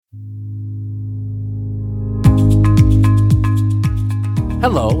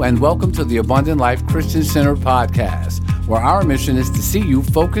Hello, and welcome to the Abundant Life Christian Center podcast, where our mission is to see you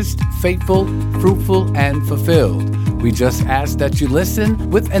focused, faithful, fruitful, and fulfilled. We just ask that you listen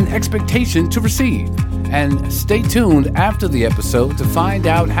with an expectation to receive. And stay tuned after the episode to find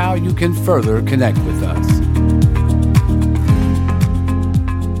out how you can further connect with us.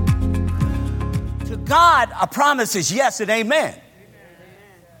 To God, a promise is yes and amen.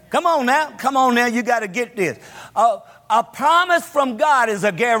 Come on now, you got to get this. A promise from God is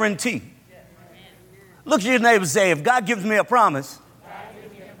a guarantee. Look at your neighbor and say, if God gives me a promise,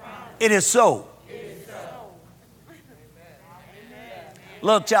 it is so.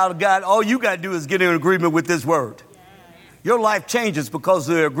 Look, child of God, all you got to do is get in agreement with this word. Your life changes because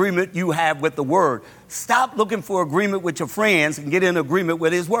of the agreement you have with the word. Stop looking for agreement with your friends and get in agreement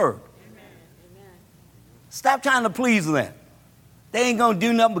with his word. Stop trying to please them. They ain't going to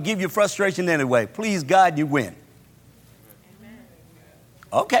do nothing but give you frustration anyway. Please God, you win.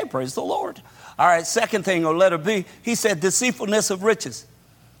 Okay, praise the Lord. All right, second thing, or letter B, he said deceitfulness of riches.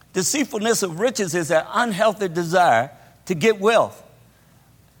 Deceitfulness of riches is an unhealthy desire to get wealth.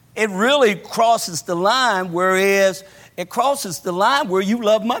 It really crosses the line, whereas it crosses the line where you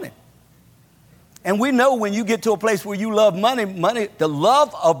love money. And we know when you get to a place where you love money, the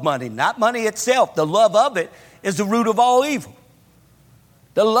love of money, not money itself, the love of it is the root of all evil.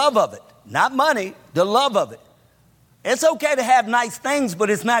 The love of it, not money, the love of it. It's okay to have nice things, but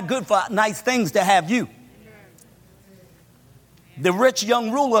it's not good for nice things to have you. The rich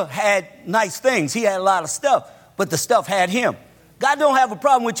young ruler had nice things. He had a lot of stuff, but the stuff had him. God don't have a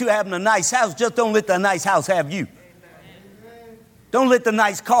problem with you having a nice house. Just don't let the nice house have you. Don't let the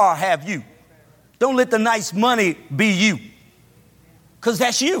nice car have you. Don't let the nice money be you. Because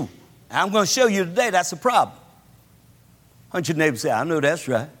that's you. And I'm going to show you today that's a problem. Hunt your neighbor and say, I know that's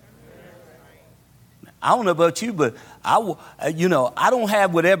right. I don't know about you, but I don't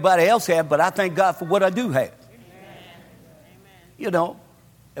have what everybody else has, but I thank God for what I do have. You know,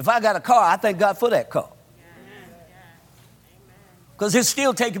 if I got a car, I thank God for that car. Because it's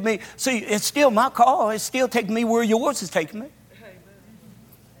still taking me, see, it's still my car. It's still taking me where yours is taking me.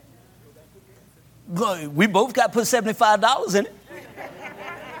 We both got to put $75 in it.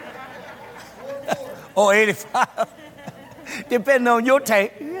 Or $85. Depending on your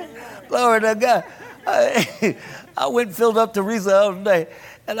tank. Glory to God. I went and filled up Teresa the other day,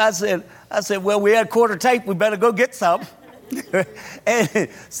 and I said, well, we had quarter tank, we better go get some. And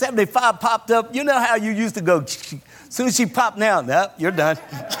 75 popped up. You know how you used to go, as soon as she popped now, nope, you're done.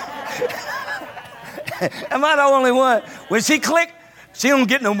 Am I the only one? When she clicked, she don't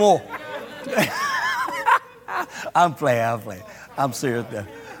get no more. I'm playing. I'm serious though.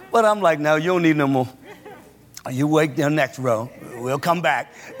 But I'm like, no, you don't need no more. You wait the next row. We'll come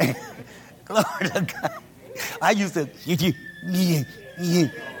back. Glory to God. I used to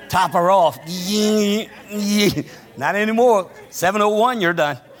top her off. Not anymore. 701, you're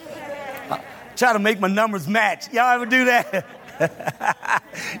done. Try to make my numbers match. Y'all ever do that?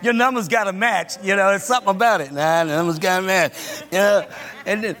 Your numbers got to match. You know, there's something about it. Nah, the numbers got to match. You know,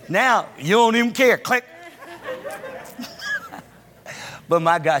 and then, now you don't even care. Click. But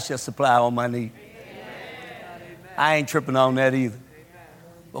my God shall supply all my need. I ain't tripping on that either.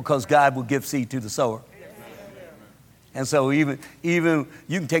 Because God will give seed to the sower. And so even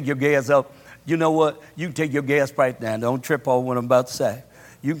you can take your gas up. You know what? You can take your gas price down. Don't trip over what I'm about to say.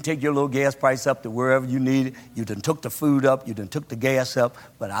 You can take your little gas price up to wherever you need it. You done took the food up. You done took the gas up.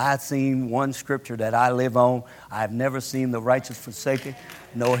 But I've seen one scripture that I live on. I've never seen the righteous forsaken,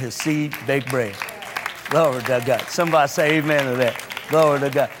 nor his seed bake bread. Glory to God. Somebody say amen to that. Glory to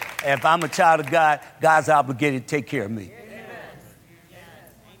God. If I'm a child of God, God's obligated to take care of me.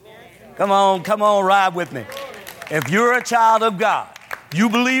 Come on, ride with me. If you're a child of God, you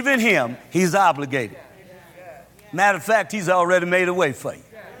believe in him, he's obligated. Matter of fact, he's already made a way for you.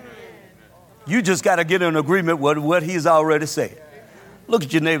 You just got to get in agreement with what he's already said. Look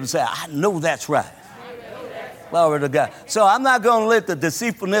at your neighbor and say, I know that's right. Glory to God. So I'm not going to let the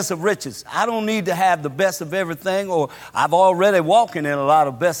deceitfulness of riches. I don't need to have the best of everything, or I'm already walking in a lot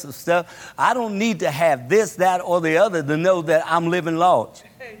of best of stuff. I don't need to have this, that, or the other to know that I'm living large.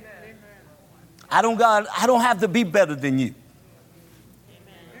 I don't have to be better than you.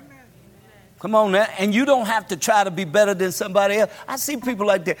 Come on now. And you don't have to try to be better than somebody else. I see people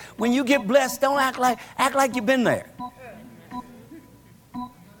like that. When you get blessed, don't act like you've been there.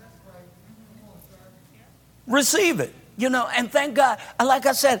 Receive it, you know, and thank God. Like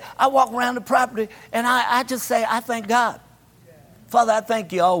I said, I walk around the property and I just say, I thank God. Father, I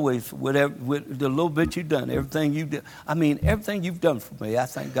thank you always with the little bit you've done, everything you did. I mean, everything you've done for me, I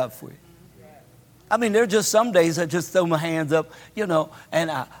thank God for you. I mean, there are just some days I just throw my hands up, you know,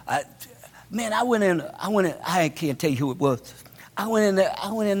 and I went in, I can't tell you who it was. I went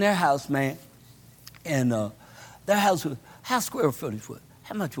in their house, man, and their house was, how square footage was it?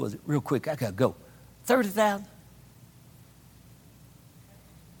 How much was it? Real quick, I got to go. 30,000?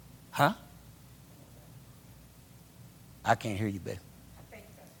 Huh? I can't hear you, babe.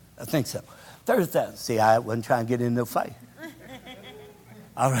 I think so. 30,000. See, I wasn't trying to get in no fight.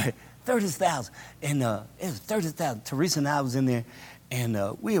 All right, 30,000. And it was 30,000. Teresa and I was in there, and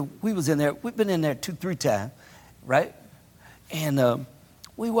we was in there. We've been in there 2-3 times, right? And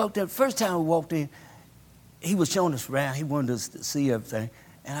we walked in. First time we walked in, he was showing us around. He wanted us to see everything.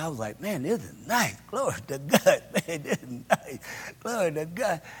 And I was like, man, this is nice. Glory to God, man, this is nice. Glory to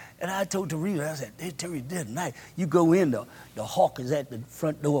God. And I told Teresa, I said, hey, Teresa, this is nice. You go in, the hawk is at the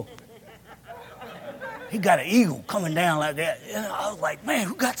front door. He got an eagle coming down like that. You know, I was like, man,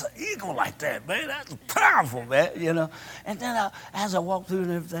 who got an eagle like that, man? That's powerful, man, you know. And then as I walked through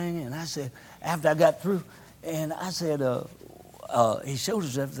and everything, and I said, after I got through, and I said, he showed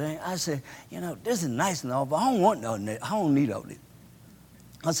us everything. I said, you know, this is nice and all, but I don't want none of that. I don't need all this.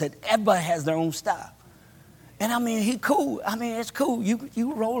 I said, everybody has their own style. And I mean, he cool. I mean, it's cool.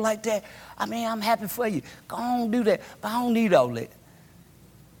 You roll like that. I mean, I'm happy for you. Go on, do that. But I don't need all that.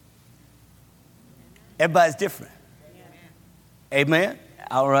 Everybody's different. Amen?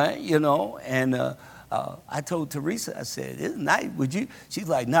 All right, you know. And I told Teresa, I said, it's nice. Would you? She's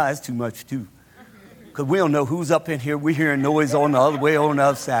like, nah, it's too much, too. Because we don't know who's up in here. We're hearing noise on the other way on the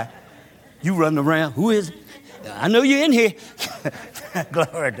other side. You running around. Who is it? I know you're in here.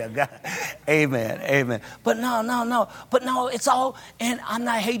 Glory to God. Amen. Amen. But no. But no, it's all, and I'm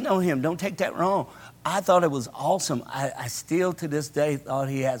not hating on him. Don't take that wrong. I thought it was awesome. I still to this day thought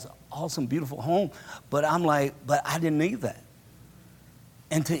he has an awesome, beautiful home. But I'm like, but I didn't need that.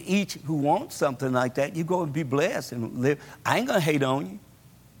 And to each who wants something like that, you go and be blessed and live. I ain't going to hate on you.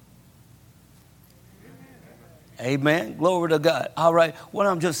 Amen. Glory to God. All right. What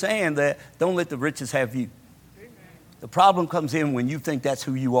I'm just saying that don't let the riches have you. The problem comes in when you think that's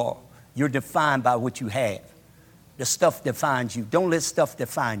who you are. You're defined by what you have. The stuff defines you. Don't let stuff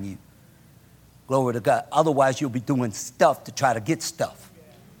define you. Glory to God. Otherwise, you'll be doing stuff to try to get stuff.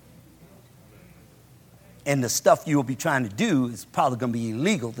 And the stuff you'll be trying to do is probably going to be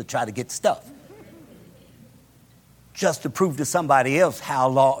illegal to try to get stuff. Just to prove to somebody else how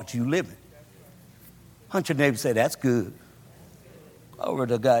large you live in. Hunt your neighbor and say, that's good. Glory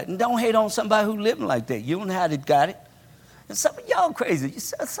to God. And don't hate on somebody who living like that. You don't know how they got it. And some of y'all crazy.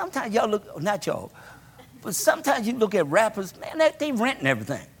 Sometimes y'all look, not y'all, but sometimes you look at rappers, man, they renting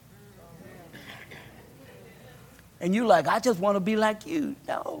everything. And you're like, I just want to be like you.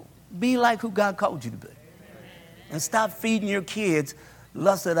 No, be like who God called you to be. And stop feeding your kids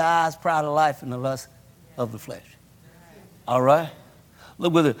lust of the eyes, pride of life, and the lust of the flesh. All right?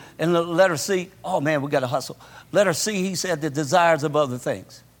 Look with it. And the letter C, oh man, we got to hustle. Letter C, he said the desires of other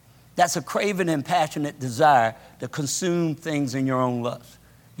things. That's a craving and passionate desire to consume things in your own lust.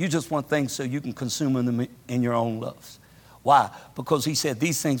 You just want things so you can consume them in your own lust. Why? Because he said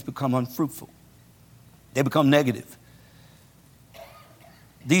these things become unfruitful. They become negative.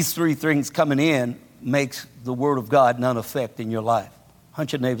 These three things coming in makes the word of God none effect in your life.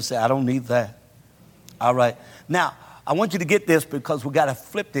 Hunt your neighbor and say, I don't need that. All right. Now, I want you to get this because we got to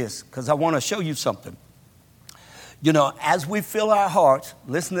flip this because I want to show you something. You know, as we fill our hearts,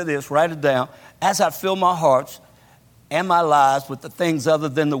 listen to this, write it down. As I fill my hearts and my lives with the things other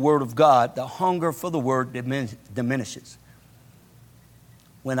than the word of God, the hunger for the word diminishes.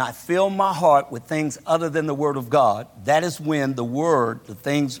 When I fill my heart with things other than the word of God, that is when the word, the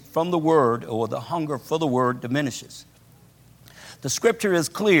things from the word or the hunger for the word diminishes. The scripture is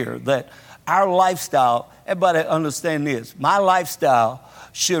clear that our lifestyle, everybody understand this, my lifestyle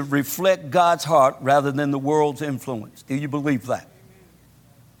should reflect God's heart rather than the world's influence. Do you believe that?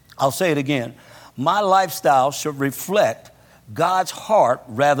 I'll say it again. My lifestyle should reflect God's heart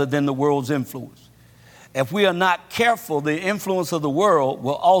rather than the world's influence. If we are not careful, the influence of the world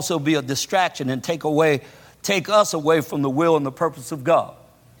will also be a distraction and take us away from the will and the purpose of God.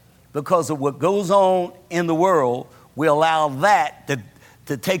 Because of what goes on in the world, we allow that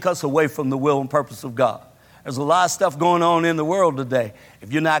to take us away from the will and purpose of God. There's a lot of stuff going on in the world today.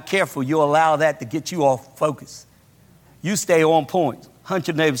 If you're not careful, you'll allow that to get you off focus. You stay on point. Hunt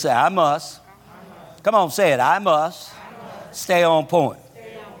your neighbor and say, I must. Come on, say it. I must stay on point.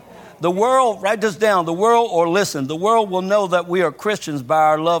 The world, write this down, the world will know that we are Christians by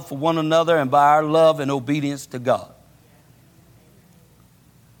our love for one another and by our love and obedience to God.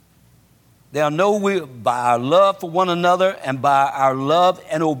 They'll know we by our love for one another and by our love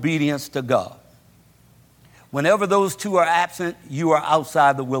and obedience to God. Whenever those two are absent, you are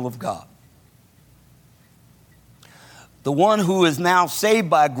outside the will of God. The one who is now saved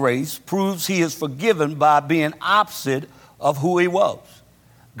by grace proves he is forgiven by being opposite of who he was.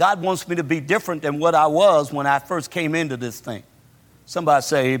 God wants me to be different than what I was when I first came into this thing. Somebody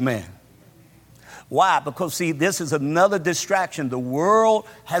say amen. Why? Because, see, this is another distraction. The world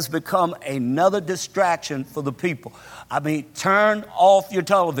has become another distraction for the people. I mean, turn off your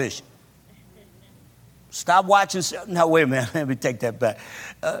television. Stop watching. No, wait a minute. Let me take that back.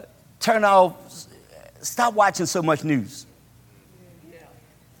 Stop watching so much news.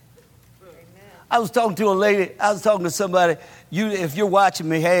 I was talking to a lady. I was talking to somebody. If you're watching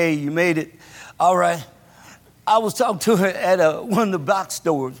me, hey, you made it. All right. I was talking to her at one of the box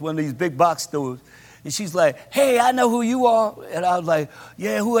stores, one of these big box stores. And she's like, hey, I know who you are. And I was like,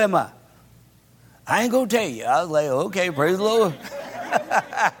 yeah, who am I? I ain't going to tell you. I was like, okay, praise the Lord.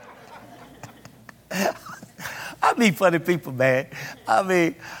 I meet funny people, man. I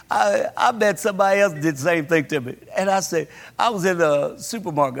mean, I bet somebody else did the same thing to me. And I said, I was in a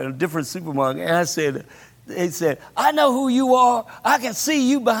supermarket, a different supermarket, and I said, they said, I know who you are. I can see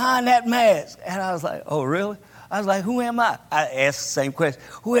you behind that mask. And I was like, oh, really? I was like, who am I? I asked the same question.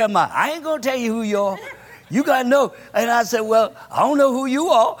 Who am I? I ain't going to tell you who you are. You got to know. And I said, well, I don't know who you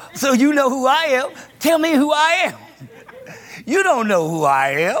are, so you know who I am. Tell me who I am. You don't know who I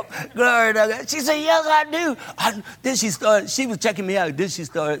am. Glory to God. She said, yes, I do. Then she was checking me out. Then she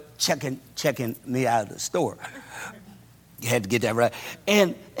started checking me out of the store. You had to get that right.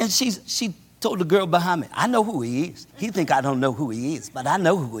 And she told the girl behind me, I know who he is. He think I don't know who he is, but I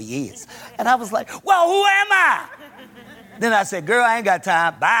know who he is. And I was like, well, who am I? Then I said, girl, I ain't got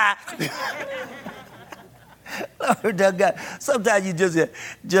time. Bye. Lord God. Sometimes you just,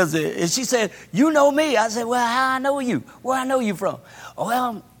 and she said, you know me. I said, well, how I know you? Where I know you from?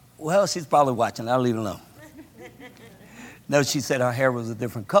 Oh, well, she's probably watching. I'll leave it alone. No, she said her hair was a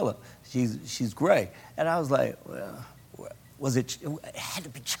different color. She's gray. And I was like, well, it had to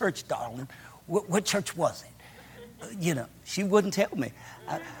be church, darling. What church was it? You know, she wouldn't tell me.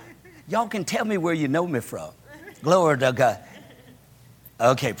 Y'all can tell me where you know me from. Glory to God.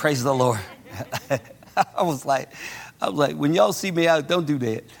 Okay, praise the Lord. I was like, when y'all see me out, don't do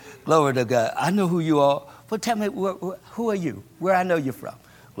that. Glory to God. I know who you are, but tell me, who are you? Where I know you from?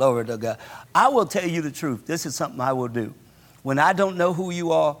 Glory to God. I will tell you the truth. This is something I will do. When I don't know who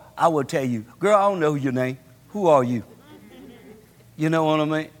you are, I will tell you, girl, I don't know your name. Who are you? You know what I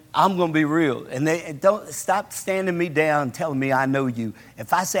mean? I'm going to be real. And they don't stop standing me down and telling me I know you.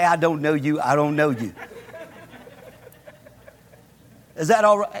 If I say I don't know you, I don't know you. Is that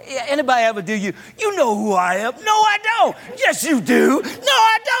all right? Anybody ever do you? You know who I am. No, I don't. Yes, you do. No,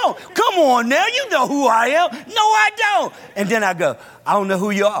 I don't. Come on now. You know who I am. No, I don't. And then I go, I don't know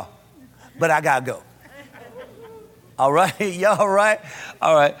who you are, but I got to go. All right? Y'all all right?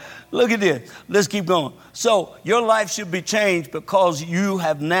 All right. Look at this. Let's keep going. So your life should be changed because you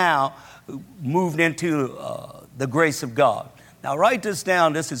have now moved into the grace of God. Now, write this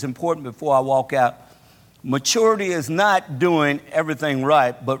down. This is important before I walk out. Maturity is not doing everything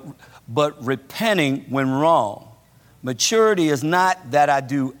right, but repenting when wrong. Maturity is not that I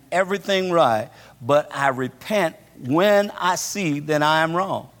do everything right, but I repent when I see that I am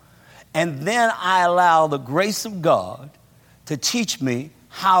wrong. And then I allow the grace of God to teach me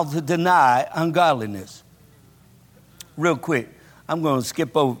how to deny ungodliness. Real quick, I'm going to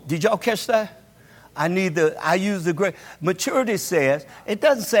skip over. Did y'all catch that? I use the grace. Maturity says, it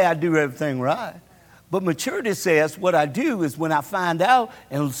doesn't say I do everything right. But maturity says what I do is when I find out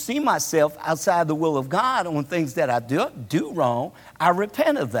and see myself outside the will of God on things that I do wrong, I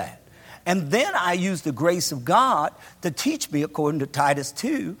repent of that. And then I use the grace of God to teach me, according to Titus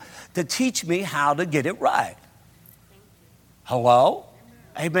 2, to teach me how to get it right. Hello?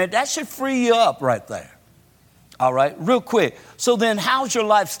 Amen. That should free you up right there. All right, real quick. So then how's your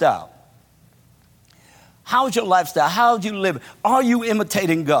lifestyle? How's your lifestyle? How do you live? Are you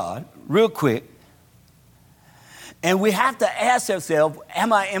imitating God? Real quick. And we have to ask ourselves,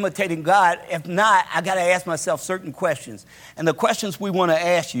 am I imitating God? If not, I got to ask myself certain questions. And the questions we want to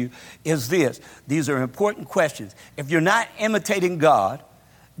ask you is this. These are important questions. If you're not imitating God,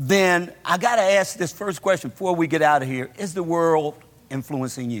 then I got to ask this first question before we get out of here. Is the world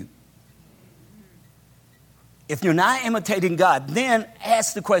influencing you? If you're not imitating God, then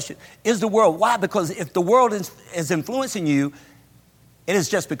ask the question, is the world? Why? Because if the world is influencing you, it has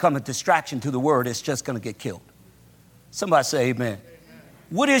just become a distraction to the word. It's just going to get killed. Somebody say amen.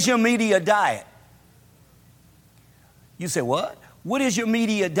 What is your media diet? You say, what? What is your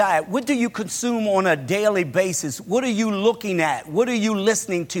media diet? What do you consume on a daily basis? What are you looking at? What are you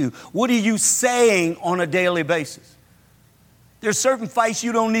listening to? What are you saying on a daily basis? There's certain fights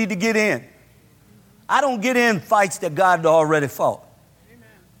you don't need to get in. I don't get in fights that God already fought.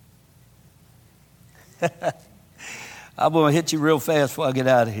 I'm going to hit you real fast before I get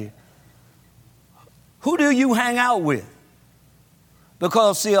out of here. Who do you hang out with?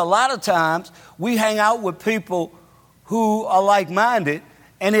 Because, see, a lot of times we hang out with people who are like-minded,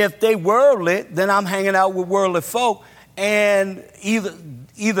 and if they worldly, then I'm hanging out with worldly folk, and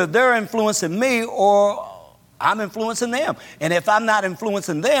either they're influencing me or I'm influencing them. And if I'm not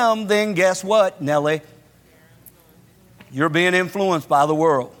influencing them, then guess what, Nellie? You're being influenced by the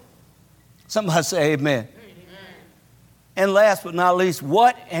world. Somebody say amen. And last but not least,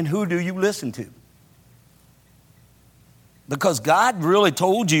 what and who do you listen to? Because God really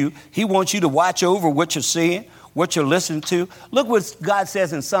told you He wants you to watch over what you're seeing, what you're listening to. Look what God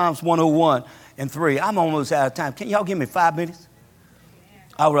says in Psalms 101:3. I'm almost out of time. Can y'all give me 5 minutes?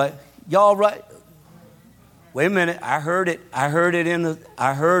 All right. Y'all right? Wait a minute. I heard it. I heard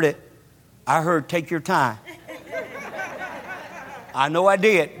take your time. I know I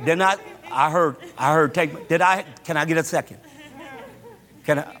did. Can I get a second?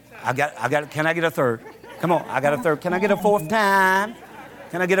 Can I get a third? Come on, I got a third. Can I get a fourth time?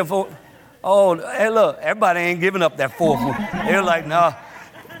 Can I get a fourth? Oh, hey, look, everybody ain't giving up that fourth one. They're like, no,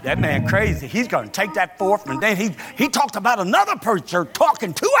 that man crazy. He's going to take that fourth one. Then he talked about another preacher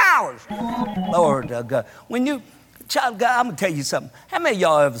talking 2 hours. Lord God. When you, child of God, I'm going to tell you something. How many of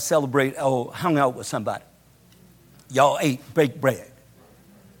y'all ever hung out with somebody? Y'all ate baked bread.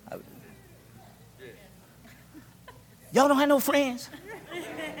 Y'all don't have no friends?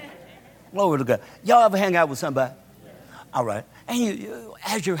 Glory to God. Y'all ever hang out with somebody? All right. And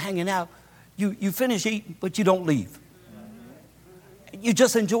as you're hanging out, you finish eating, but you don't leave. You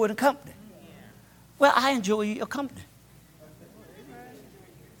just enjoy the company. Well, I enjoy your company.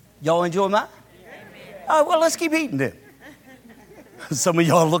 Y'all enjoy mine? All right, well, let's keep eating then. Some of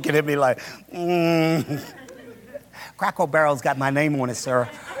y'all looking at me like, Cracker Barrel's got my name on it, sir.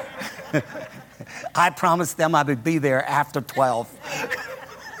 I promised them I would be there after 12.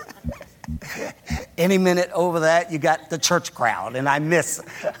 Any minute over that, you got the church crowd, and I miss.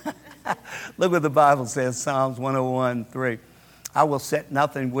 Look what the Bible says, Psalms 101:3. I will set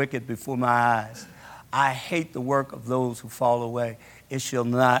nothing wicked before my eyes. I hate the work of those who fall away. It shall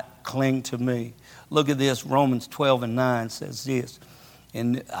not cling to me. Look at this, Romans 12:9 says this.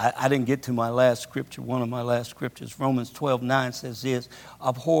 And I didn't get to my last scripture, one of my last scriptures. Romans 12:9 says this,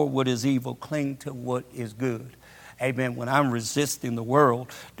 abhor what is evil, cling to what is good. Amen. When I'm resisting the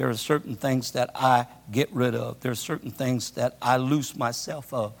world, there are certain things that I get rid of. There are certain things that I loose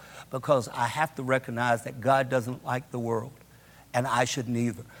myself of because I have to recognize that God doesn't like the world, and I shouldn't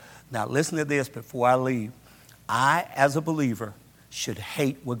either. Now, listen to this before I leave. I, as a believer, should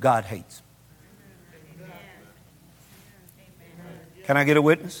hate what God hates. Can I get a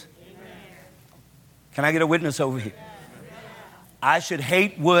witness? Can I get a witness over here? I should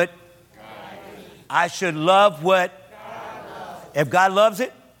hate what I should love what? If God loves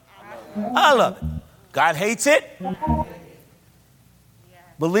it, I love it. God hates it.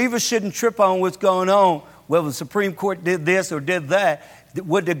 Believers shouldn't trip on what's going on. Well, the Supreme Court did this or did that.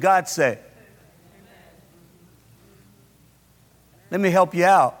 What did God say? Let me help you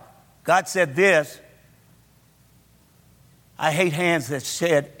out. God said this. I hate hands that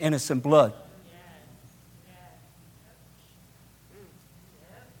shed innocent blood.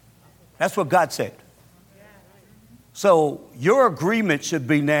 That's what God said. So your agreement should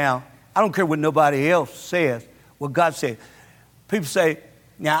be now, I don't care what nobody else says, what God said. People say,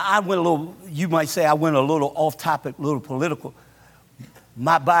 now I went a little, you might say I went a little off topic, a little political.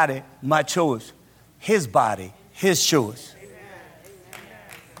 My body, my choice. His body, his choice.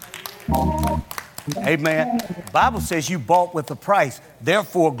 Amen. The Bible says you bought with a price.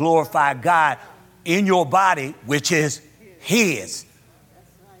 Therefore glorify God in your body, which is his.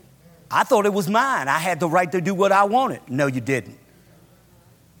 I thought it was mine. I had the right to do what I wanted. No, you didn't.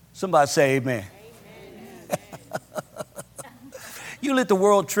 Somebody say amen. You let the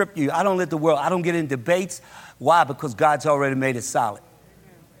world trip you. I don't let the world. I don't get in debates. Why? Because God's already made it solid.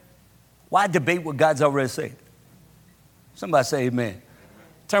 Why debate what God's already said? Somebody say amen.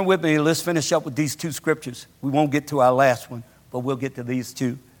 Turn with me and let's finish up with these two scriptures. We won't get to our last one, but we'll get to these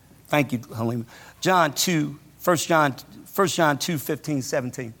two. Thank you, Halima. John 2, 1 John 2, 15,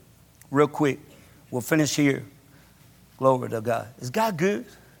 17. Real quick. We'll finish here. Glory to God. Is God good?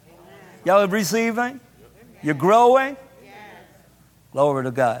 Y'all receiving? You're growing? Glory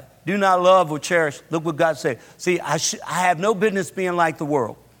to God. do not love or cherish. Look what God said. See, I have no business being like the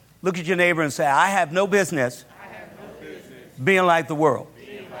world. Look at your neighbor and say, I have no business, being like the world.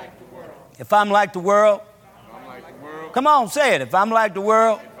 If I'm like the world, come on, say it. If I'm like the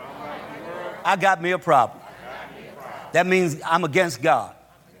world, I got me a problem. That means I'm against God.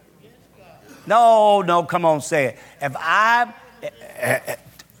 No, come on, say it. If I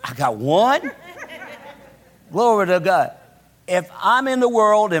got one, glory to God. If I'm in the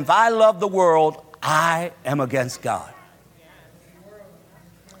world, if I love the world, I am against God.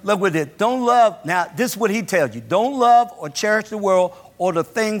 Look with it. Don't love. Now, this is what he tells you. Don't love or cherish the world or the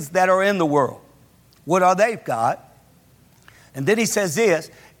things that are in the world. What are they, God? And then he says this,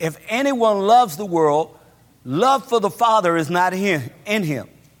 if anyone loves the world, love for the Father is not in him.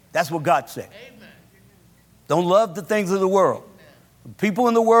 That's what God said. Amen. Don't love the things of the world. People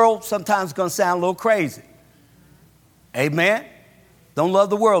in the world sometimes going to sound a little crazy. Amen. Don't love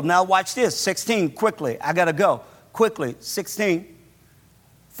the world. Now watch this. 16, quickly. I got to go. Quickly, 16.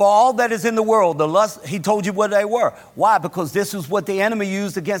 For all that is in the world, the lust, he told you what they were. Why? Because this is what the enemy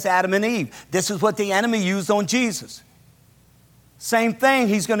used against Adam and Eve. This is what the enemy used on Jesus. Same thing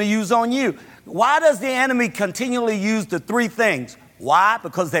he's going to use on you. Why does the enemy continually use the three things? Why?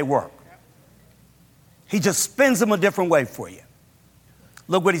 Because they work. He just spins them a different way for you.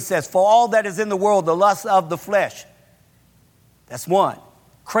 Look what he says. For all that is in the world, the lust of the flesh. That's one.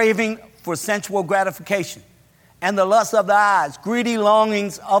 Craving for sensual gratification. And the lust of the eyes, greedy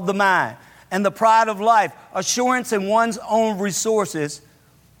longings of the mind. And the pride of life, assurance in one's own resources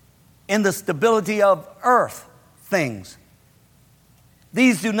in the stability of earth things.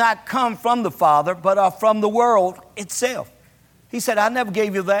 These do not come from the Father, but are from the world itself. He said, I never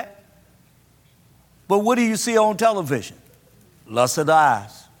gave you that. But what do you see on television? Lust of the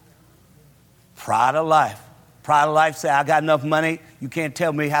eyes. Pride of life. Pride of life say, I got enough money, you can't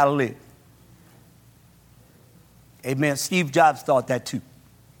tell me how to live. Amen. Steve Jobs thought that too.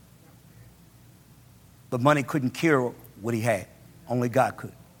 But money couldn't cure what he had. Only God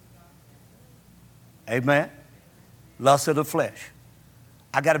could. Amen. Lust of the flesh.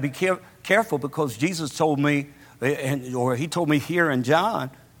 I got to be careful because Jesus told me, or he told me here in John,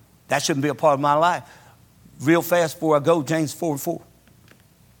 that shouldn't be a part of my life. Real fast before I go, James 4:4.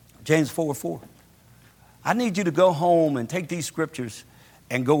 James 4:4. I need you to go home and take these scriptures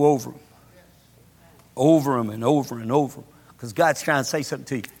and go over them. Over them and over and over. Because God's trying to say something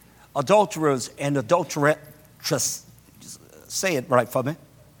to you. Adulterers and adulteresses. Say it right for me.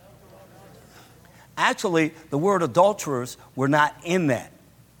 Actually, the word adulterers were not in that.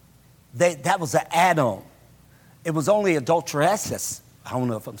 That was an add-on. It was only adulteresses. I don't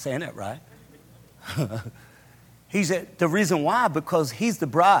know if I'm saying that right. He said, the reason why, because he's the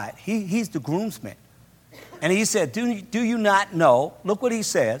bride. He's the groomsman. And he said, do you not know, look what he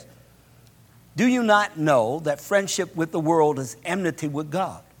says, do you not know that friendship with the world is enmity with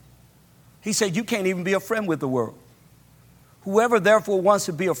God? He said, you can't even be a friend with the world. Whoever therefore wants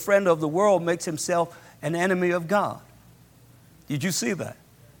to be a friend of the world makes himself an enemy of God. Did you see that?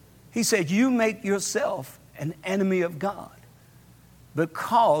 He said, you make yourself an enemy of God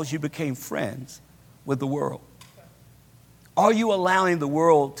because you became friends with the world. Are you allowing the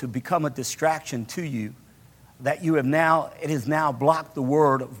world to become a distraction to you that it has now blocked the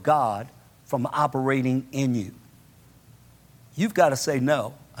word of God from operating in you? You've got to say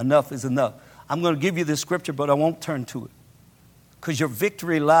no. Enough is enough. I'm going to give you this scripture, but I won't turn to it because your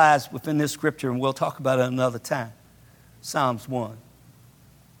victory lies within this scripture, and we'll talk about it another time. Psalms 1.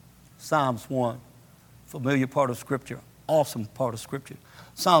 Psalms 1. Familiar part of scripture. Awesome part of scripture.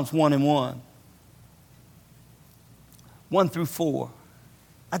 Psalms 1 and 1. 1 through 4.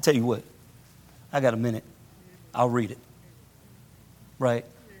 I tell you what. I got a minute. I'll read it. Right?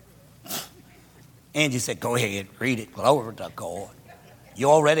 Angie said, go ahead, read it. Glory to God. You're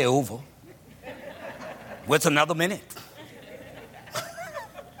already over. What's another minute?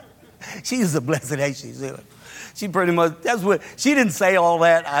 She's a blessed, ain't she? She pretty much, that's what, she didn't say all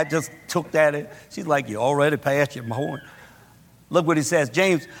that. I just took that in. She's like, you already passed your horn. Look what he says.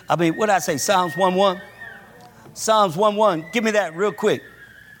 What did I say? Psalms 1:1? Psalms 1:1. Give me that real quick.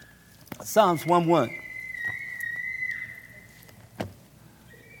 Psalms 1:1.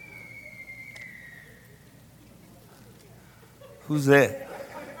 Who's that?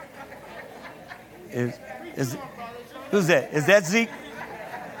 Who's that? Is that Zeke?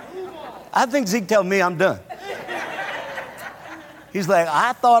 I think Zeke told me I'm done. He's like,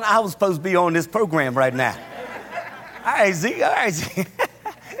 I thought I was supposed to be on this program right now. All right, Zeke.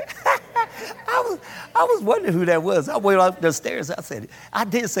 I I was wondering who that was. I went up the stairs. I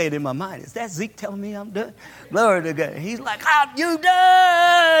did say it in my mind. Is that Zeke telling me I'm done? Glory to God. He's like, how you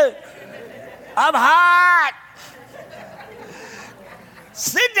done? I'm hot.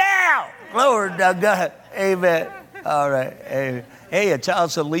 Sit down. Glory to God. Amen. All right. Amen. Hey, a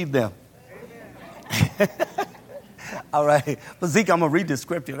child shall lead them. All right. But Zeke, I'm going to read the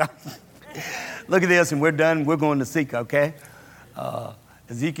scripture. Look at this, and we're done. We're going to Zeke, okay?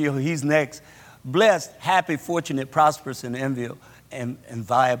 Ezekiel, he's next. Blessed, happy, fortunate, prosperous, and enviable and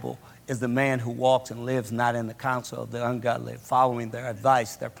viable is the man who walks and lives not in the counsel of the ungodly, following their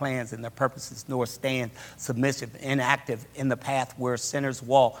advice, their plans, and their purposes, nor stand submissive, inactive in the path where sinners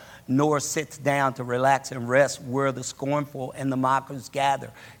walk, nor sits down to relax and rest where the scornful and the mockers gather.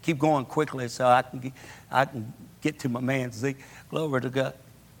 Keep going quickly so I can get to my man Zeke. Glory to God.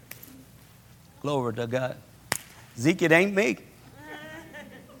 Glory to God. Zeke, it ain't me.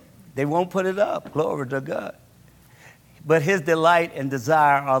 They won't put it up. Glory to God. But his delight and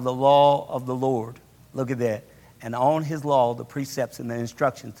desire are the law of the Lord. Look at that. And on his law, the precepts and the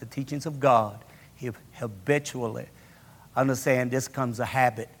instructions, the teachings of God, he habitually, understand this comes a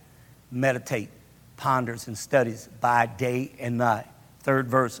habit, meditate, ponders, and studies by day and night. Third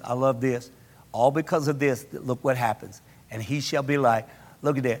verse, I love this. All because of this, look what happens. And he shall be like,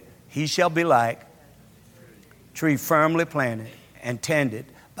 look at that. He shall be like tree firmly planted and tended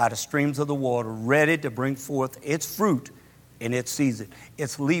by the streams of the water, ready to bring forth its fruit in its season.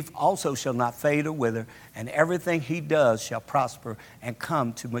 Its leaf also shall not fade or wither, and everything he does shall prosper and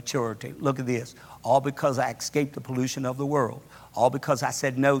come to maturity. Look at this. All because I escaped the pollution of the world. All because I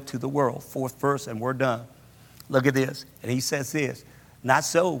said no to the world. Fourth verse, and we're done. Look at this. And he says this. Not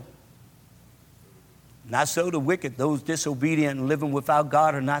so the wicked, those disobedient and living without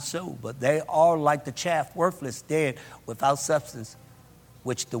God are not so, but they are like the chaff, worthless, dead, without substance,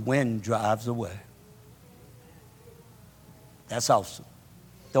 which the wind drives away. That's awesome.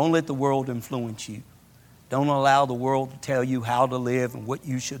 Don't let the world influence you. Don't allow the world to tell you how to live and what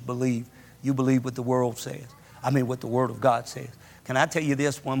you should believe. You believe what the world says. What the Word of God says. Can I tell you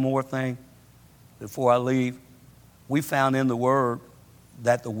this one more thing before I leave? We found in the Word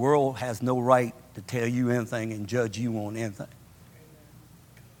that the world has no right to tell you anything and judge you on anything.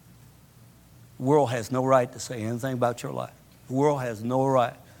 The world has no right to say anything about your life. The world has no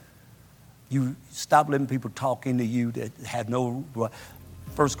right. You stop letting people talk into you that have no right.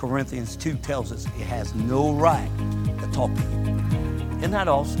 1 Corinthians 2 tells us it has no right to talk to you. Isn't that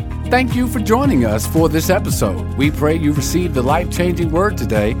awesome? Thank you for joining us for this episode. We pray you received the life-changing word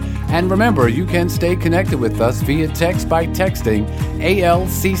today. And remember, you can stay connected with us via text by texting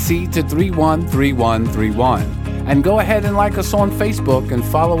ALCC to 313131. And go ahead and like us on Facebook and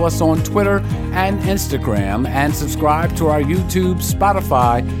follow us on Twitter and Instagram, and subscribe to our YouTube,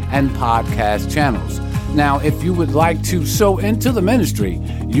 Spotify, and podcast channels. Now, if you would like to sow into the ministry,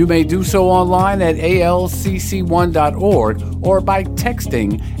 you may do so online at alcc1.org or by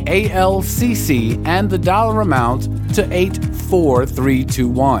texting ALCC and the dollar amount to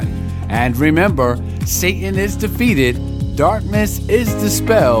 84321. And remember, Satan is defeated, darkness is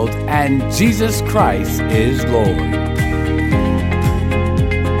dispelled, and Jesus Christ is Lord.